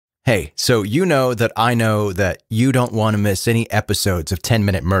Hey, so you know that you don't want to miss any episodes of 10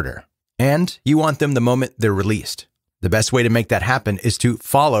 Minute Murder, and you want them the moment they're released. The best way to make that happen is to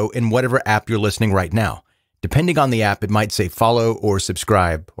follow in whatever app you're listening right now. Depending on the app, it might say follow or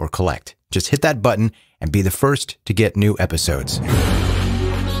subscribe or collect. Just hit that button and be the first to get new episodes.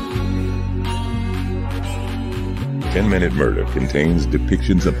 10 Minute Murder contains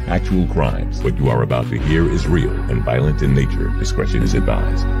depictions of actual crimes. What you are about to hear is real and violent in nature. Discretion is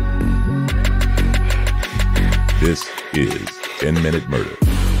advised. This is 10 Minute Murder,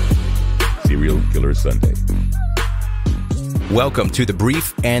 Serial Killer Sunday. Welcome to the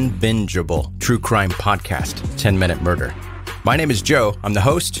brief and bingeable true crime podcast, 10 Minute Murder. My name is Joe. I'm the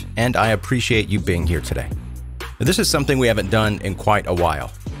host, and I appreciate you being here today. Now, this is something we haven't done in quite a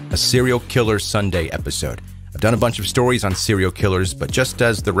while, a Serial Killer Sunday episode. I've done a bunch of stories on serial killers, but just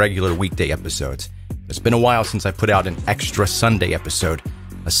as the regular weekday episodes. It's been a while since I put out an extra Sunday episode,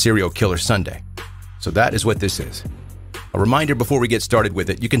 a Serial Killer Sunday. So that is what this is. A reminder before we get started with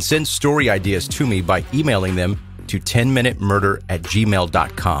it, you can send story ideas to me by emailing them to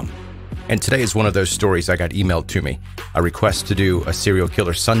 10minutemurder@gmail.com. And today is one of those stories I got emailed to me, a request to do a Serial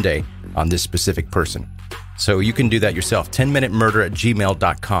Killer Sunday on this specific person. So you can do that yourself,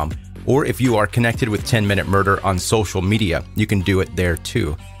 10minutemurder@gmail.com. Or if you are connected with 10 Minute Murder on social media, you can do it there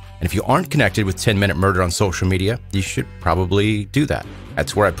too. And if you aren't connected with 10 Minute Murder on social media, you should probably do that.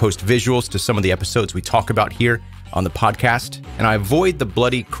 That's where I post visuals to some of the episodes we talk about here on the podcast. And I avoid the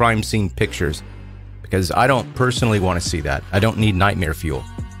bloody crime scene pictures because I don't personally want to see that. I don't need nightmare fuel.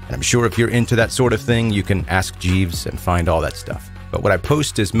 And I'm sure if you're into that sort of thing, you can ask Jeeves and find all that stuff. But what I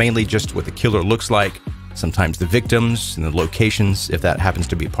post is mainly just what the killer looks like, sometimes the victims and the locations, if that happens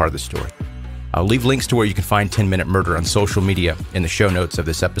to be a part of the story. I'll leave links to where you can find 10 Minute Murder on social media in the show notes of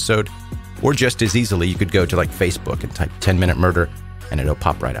this episode, or just as easily, you could go to Facebook and type 10 Minute Murder and it'll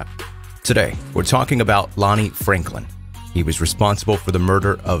pop right up. Today, we're talking about Lonnie Franklin. He was responsible for the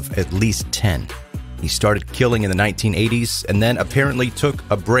murder of at least 10. He started killing in the 1980s and then apparently took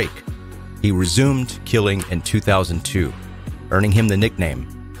a break. He resumed killing in 2002, earning him the nickname,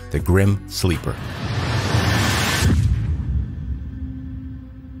 the Grim Sleeper.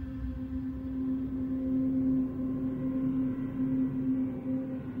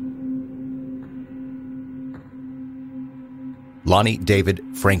 Lonnie David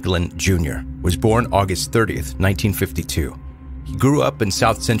Franklin Jr. was born August 30th, 1952. He grew up in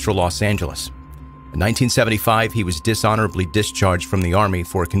South Central Los Angeles. In 1975, he was dishonorably discharged from the Army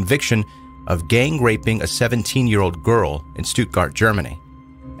for a conviction of gang raping a 17-year-old girl in Stuttgart, Germany.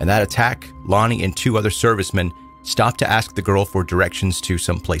 In that attack, Lonnie and two other servicemen stopped to ask the girl for directions to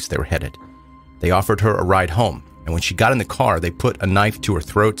some place they were headed. They offered her a ride home, and when she got in the car, they put a knife to her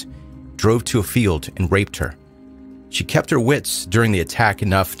throat, drove to a field, and raped her. She kept her wits during the attack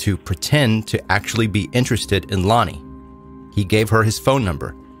enough to pretend to actually be interested in Lonnie. He gave her his phone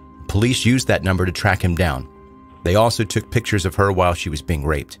number. Police used that number to track him down. They also took pictures of her while she was being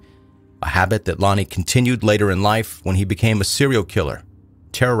raped, a habit that Lonnie continued later in life when he became a serial killer,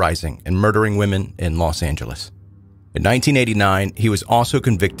 terrorizing and murdering women in Los Angeles. In 1989, he was also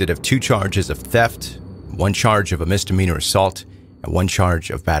convicted of 2 charges of theft, 1 charge of a misdemeanor assault, and 1 charge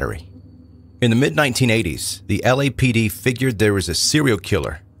of battery. In the mid-1980s, the LAPD figured there was a serial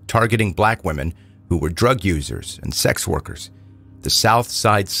killer targeting black women who were drug users and sex workers. The South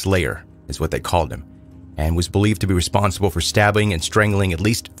Side Slayer is what they called him, and was believed to be responsible for stabbing and strangling at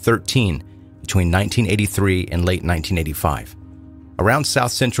least 13 between 1983 and late 1985. Around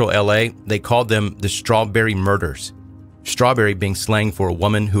South Central LA, they called them the Strawberry Murders, strawberry being slang for a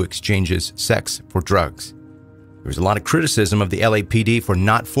woman who exchanges sex for drugs. There was a lot of criticism of the LAPD for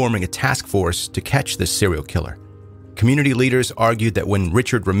not forming a task force to catch this serial killer. Community leaders argued that when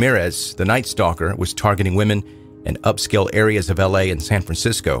Richard Ramirez, the Night Stalker, was targeting women in upscale areas of LA and San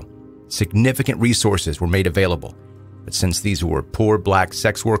Francisco, significant resources were made available. But since these were poor black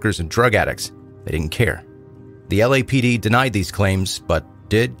sex workers and drug addicts, they didn't care. The LAPD denied these claims, but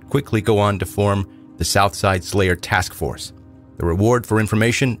did quickly go on to form the Southside Slayer Task Force. The reward for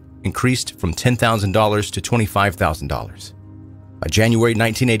information increased from $10,000 to $25,000. By January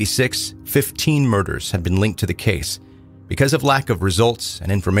 1986, 15 murders had been linked to the case. Because of lack of results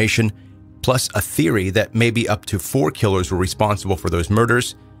and information, plus a theory that maybe up to 4 killers were responsible for those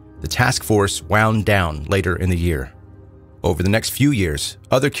murders, the task force wound down later in the year. Over the next few years,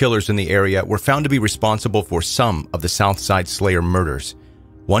 other killers in the area were found to be responsible for some of the Southside Slayer murders.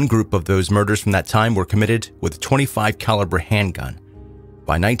 One group of those murders from that time were committed with a .25 caliber handgun.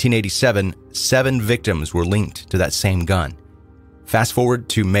 By 1987, 7 victims were linked to that same gun. Fast forward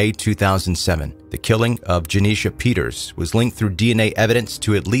to May 2007. The killing of Janisha Peters was linked through DNA evidence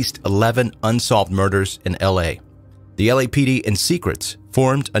to at least 11 unsolved murders in LA. The LAPD in secret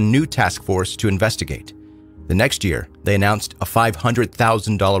formed a new task force to investigate. The next year, they announced a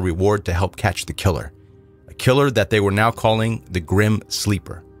 $500,000 reward to help catch the killer, a killer that they were now calling the Grim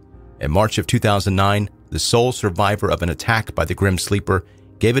Sleeper. In March of 2009, the sole survivor of an attack by the Grim Sleeper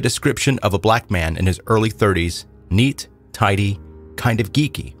gave a description of a black man in his early 30s, neat, tidy, kind of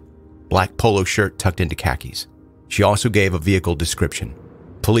geeky, black polo shirt tucked into khakis. She also gave a vehicle description.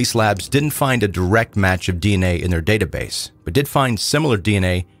 Police labs didn't find a direct match of DNA in their database, but did find similar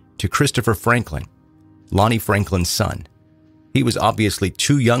DNA to Christopher Franklin, Lonnie Franklin's son. He was obviously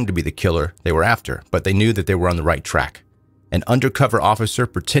too young to be the killer they were after, but they knew that they were on the right track. An undercover officer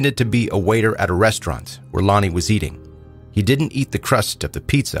pretended to be a waiter at a restaurant where Lonnie was eating. He didn't eat the crust of the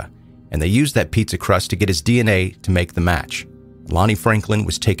pizza, and they used that pizza crust to get his DNA to make the match. Lonnie Franklin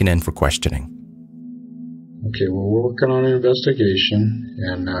was taken in for questioning. Okay, well, we're working on an investigation,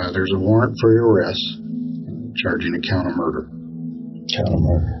 and there's a warrant for your arrest, charging a count of murder. Count of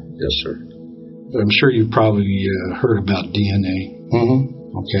murder? Yes, sir. I'm sure you've probably heard about DNA.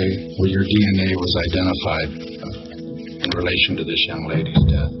 Mm-hmm. Okay, well, your DNA was identified in relation to this young lady's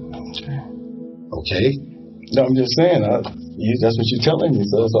death. Okay? No, I'm just saying, that's what you're telling me,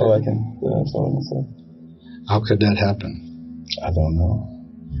 so that's all I can say. How could that happen? I don't know.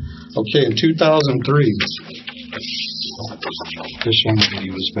 Okay, in 2003, this young lady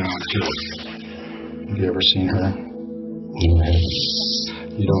was found killed. Have you ever seen her? No, I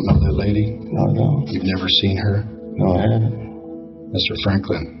haven't. You don't know that lady? No, I don't. You've never seen her? No, I haven't. Mr.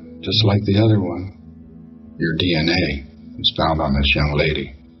 Franklin, just like the other one, your DNA was found on this young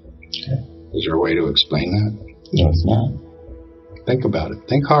lady. Okay. Is there a way to explain that? No, it's not. Think about it.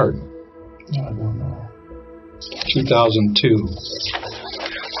 Think hard. No, I don't know. 2002,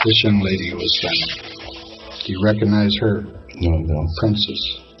 this young lady was found. Do you recognize her? No, I don't. Princess.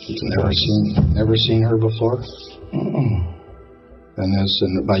 You've never seen her before? Mm-mm.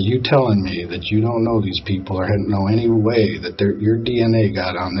 And by you telling me that you don't know these people or don't know any way that your DNA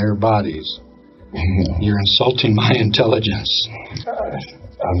got on their bodies, you're insulting my intelligence.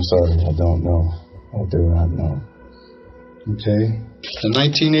 I'm sorry, I don't know. I do not know. Okay. In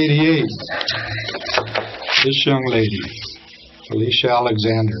 1988, this young lady, Felicia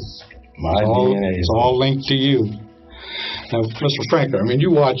Alexander, it's all linked to you. Now, Mr. Franklin, I mean,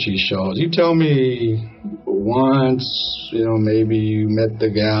 you watch these shows. You tell me once, maybe you met the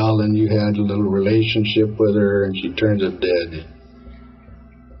gal and you had a little relationship with her and she turns up dead.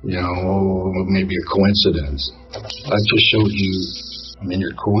 Maybe a coincidence. I just showed you,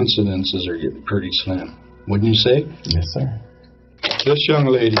 your coincidences are getting pretty slim. Wouldn't you say? Yes, sir. This young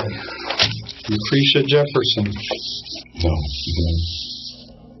lady, Lucretia Jefferson. No.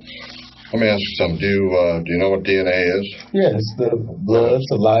 Let me ask you something. Do you know what DNA is? Yeah, it's the blood,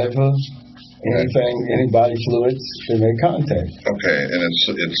 saliva, anything, any body fluids that make contact. Okay, and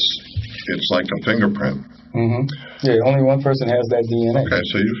it's like a fingerprint. Mm-hmm. Yeah, only one person has that DNA. Okay,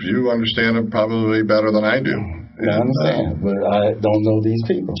 so you understand it probably better than I do. I understand, but I don't know these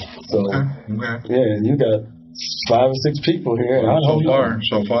people. So, yeah, you got 5 or 6 people here. And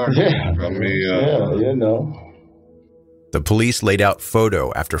So far. Yeah. From me, The police laid out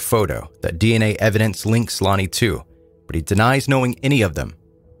photo after photo that DNA evidence links Lonnie to, but he denies knowing any of them.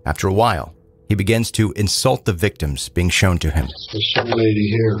 After a while, he begins to insult the victims being shown to him. This young lady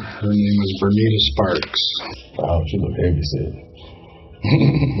here, her name is Bernita Sparks. Wow, she looked heavy, said.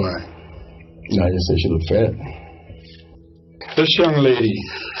 Why? No, I just said she looked fat. This young lady,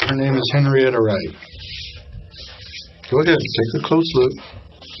 her name is Henrietta Wright. Go ahead, take a close look.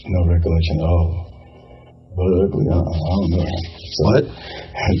 No recollection at all. But ugly, I don't know her. What?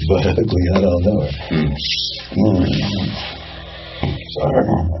 But ugly, I don't know her. Sorry,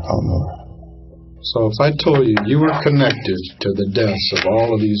 I don't know her. So if I told you you were connected to the deaths of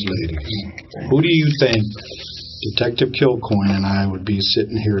all of these ladies, who do you think Detective Kilcoyne and I would be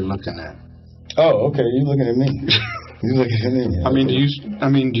sitting here looking at? Oh, okay, you looking at me. You looking at me. Yeah.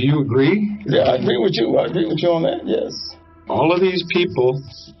 Do you agree? Yeah, I agree with you. I agree with you on that, yes. All of these people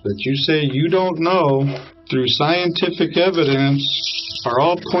that you say you don't know, through scientific evidence, are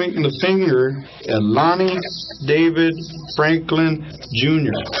all pointing the finger at Lonnie David Franklin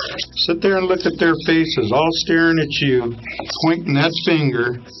Jr. Sit there and look at their faces, all staring at you, pointing that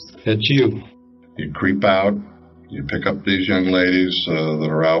finger at you. You creep out, you pick up these young ladies that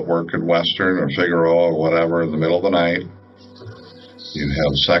are out working Western or Figaro or whatever in the middle of the night. You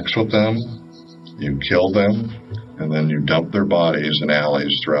have sex with them, you kill them, and then you dump their bodies in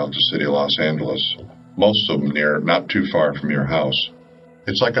alleys throughout the city of Los Angeles. most of them not too far from your house.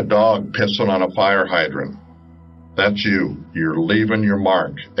 It's like a dog pissing on a fire hydrant. That's you. You're leaving your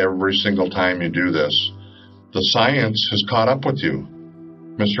mark every single time you do this. The science has caught up with you.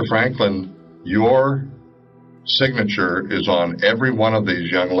 Mr. Franklin, your signature is on every one of these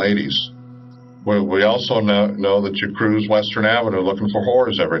young ladies. We also know that you cruise Western Avenue looking for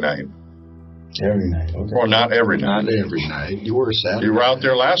whores every night. Every night, okay. Or not every night. Not every night. You were Saturday. You were out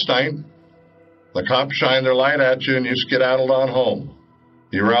there last night. The cops shined their light at you and you skedaddled on home.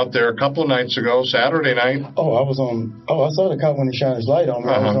 You were out there a couple of nights ago, Saturday night. I saw the cop when he shined his light on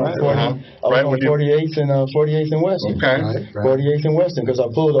me. I was on 48th and 48th and Western. Okay. Right. 48th and Western, because I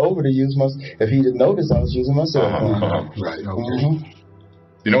pulled over to use if he didn't notice I was using my cell phone. Right, okay. Mm-hmm.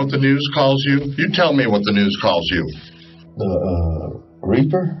 You know what the news calls you? You tell me what the news calls you. The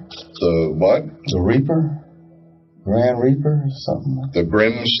Reaper? The what? The Reaper? Grand Reaper or something? The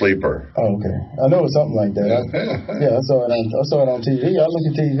Grim Sleeper. Oh, okay. I know it's something like that. Yeah, I saw it on TV. I look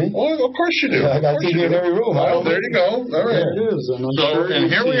at TV. Well, of course you do. Yeah, I got TV in every room. Well, there you go. All right. It is, And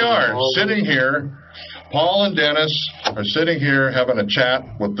here we are, sitting here. Paul and Dennis are sitting here having a chat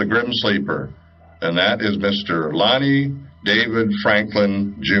with the Grim Sleeper. And that is Mr. Lonnie David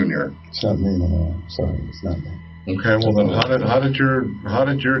Franklin Jr. It's not me, no. Sorry, it's not me. Okay, well then how did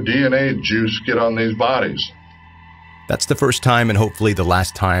your DNA juice get on these bodies? That's the first time and hopefully the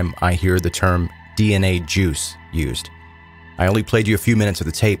last time I hear the term DNA juice used. I only played you a few minutes of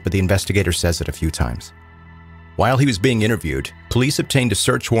the tape, but the investigator says it a few times. While he was being interviewed, police obtained a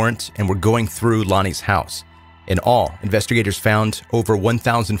search warrant and were going through Lonnie's house. In all, investigators found over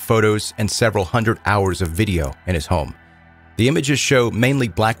 1,000 photos and several hundred hours of video in his home. The images show mainly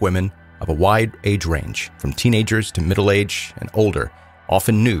black women of a wide age range, from teenagers to middle age and older,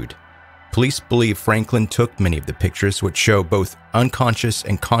 often nude. Police believe Franklin took many of the pictures, which show both unconscious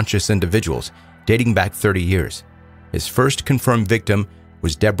and conscious individuals dating back 30 years. His first confirmed victim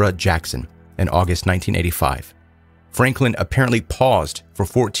was Deborah Jackson in August 1985. Franklin apparently paused for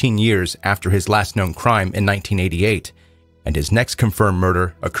 14 years after his last known crime in 1988, and his next confirmed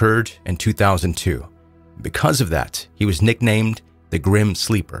murder occurred in 2002. Because of that, he was nicknamed the Grim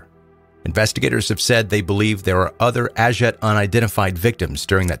Sleeper. Investigators have said they believe there are other as-yet unidentified victims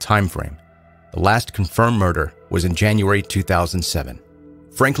during that time frame. The last confirmed murder was in January 2007.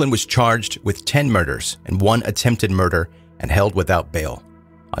 Franklin was charged with 10 murders and 1 attempted murder and held without bail.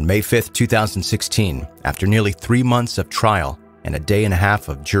 On May 5, 2016, after nearly 3 months of trial and a day and a half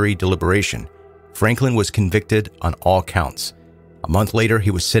of jury deliberation, Franklin was convicted on all counts. A month later, he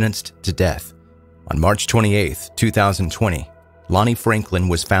was sentenced to death. On March 28, 2020, Lonnie Franklin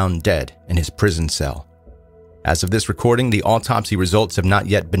was found dead in his prison cell. As of this recording, the autopsy results have not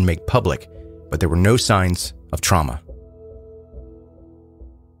yet been made public, but there were no signs of trauma.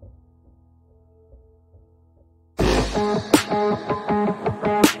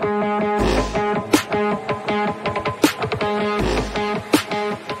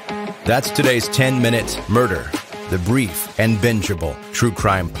 That's today's 10-minute Murder, the brief and bingeable true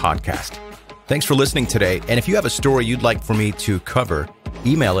crime podcast. Thanks for listening today, and if you have a story you'd like for me to cover,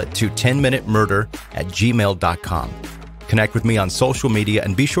 email it to 10minutemurder@gmail.com. Connect with me on social media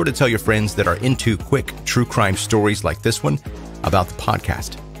and be sure to tell your friends that are into quick true crime stories like this one about the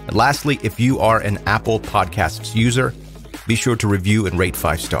podcast. And lastly, if you are an Apple Podcasts user, be sure to review and rate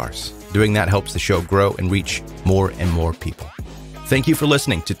 5 stars. Doing that helps the show grow and reach more and more people. Thank you for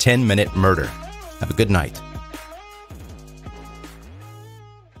listening to 10 Minute Murder. Have a good night.